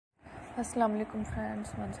Assalamu alaikum friends,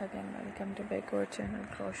 once again welcome to our channel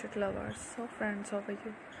Crochet Lovers. So friends, how are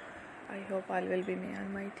you? I hope all will be me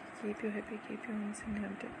almighty. Keep you happy, keep you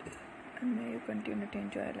enchanted, and may you continue to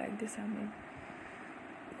enjoy like this. Amen.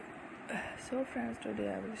 So friends,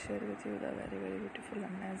 today I will share with you the very beautiful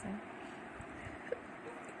amazing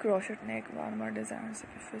crochet neck warmer designs.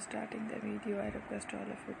 Before starting the video, I request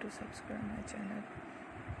all of you to subscribe my channel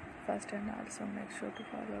first, and also make sure to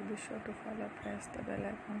follow. Be sure to follow, press the bell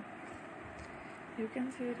icon. You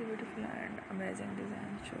can see the beautiful and amazing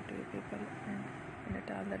designs show to you people, and in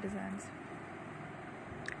it all the designs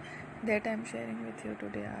that I am sharing with you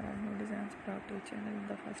today are all new designs brought to your channel in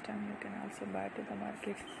the first time. You can also buy to the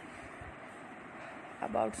market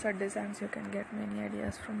about such designs. You can get many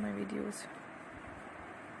ideas from my videos.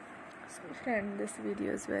 So friend, this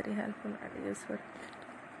video is very helpful and useful,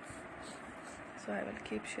 so I will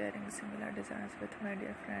keep sharing similar designs with my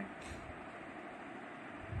dear friend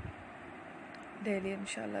daily,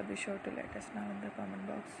 inshallah. Be sure to let us know in the comment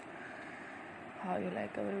box how you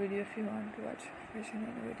like our video. If you want to watch fishing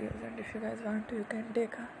videos, and if you guys want to, you can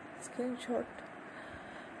take a screenshot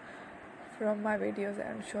from my videos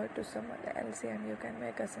and show it to someone else, and you can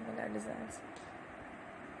make a similar designs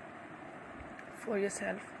for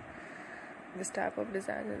yourself. This type of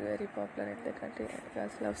design is very popular in the country, and you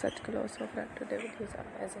guys love such clothes. So friend, today video is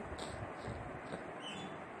amazing.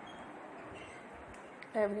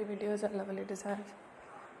 Every video is a lovely design.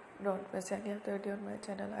 Don't miss any of the video on my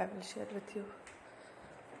channel. I will share with you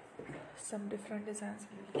some different designs.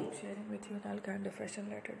 We will keep sharing with you all kind of fashion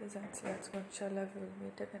related designs. Let's go, inshallah. We will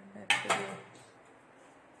meet again in next video.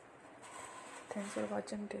 Thanks for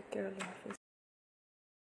watching. Take care. Allah Hafiz.